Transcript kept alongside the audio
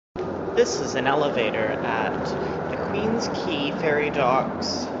This is an elevator at the Queens Quay Ferry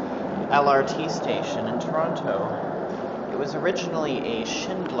Docks LRT Station in Toronto. It was originally a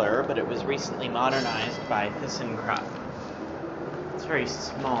Schindler, but it was recently modernized by ThyssenKrupp. It's a very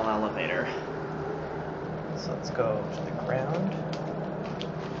small elevator. So let's go to the ground.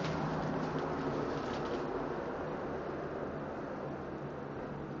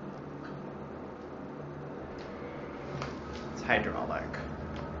 It's hydraulic.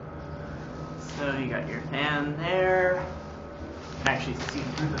 So you got your fan there. You can actually see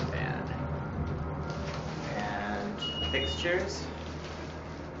through the fan. And fixtures.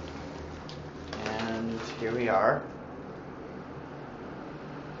 And here we are.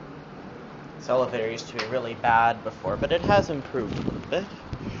 This elevator used to be really bad before, but it has improved a little bit.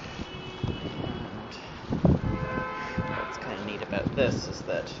 And what's kind of neat about this is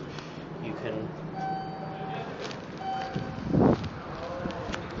that you can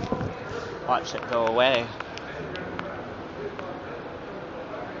watch it go away.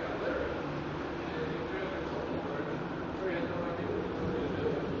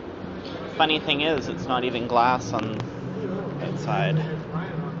 Funny thing is, it's not even glass on the outside.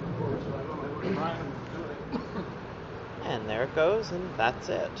 And there it goes, and that's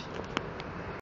it.